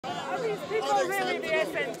Are these people really the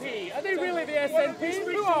SNP? Are they really the SNP?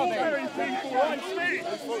 Who are they?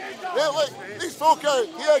 Yeah, look, these folk are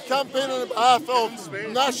here campaigning on behalf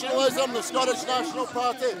of nationalism, the Scottish National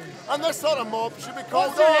Party, and this sort of mob should be called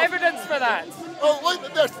What's the off. evidence for that? Well, look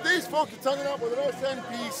at this. These folk are turning up with their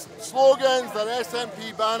SNP slogans, their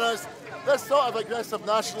SNP banners. This sort of aggressive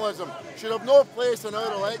nationalism should have no place in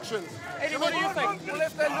our elections. Eddie, what do you think? Well,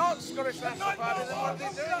 if they're not Scottish National Party, then what are they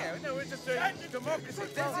doing here? No, we're just doing democracy.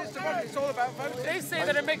 This is democracy. It's all about voting. They say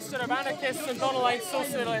they're a mixture of anarchists and non-aligned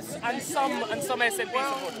socialists and some SNP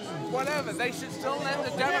supporters. Whatever, they should still let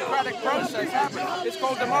the democratic process happen. It's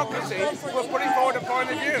called democracy. We're putting forward a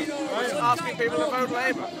point of view. We're asking people to vote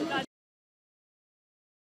Labour.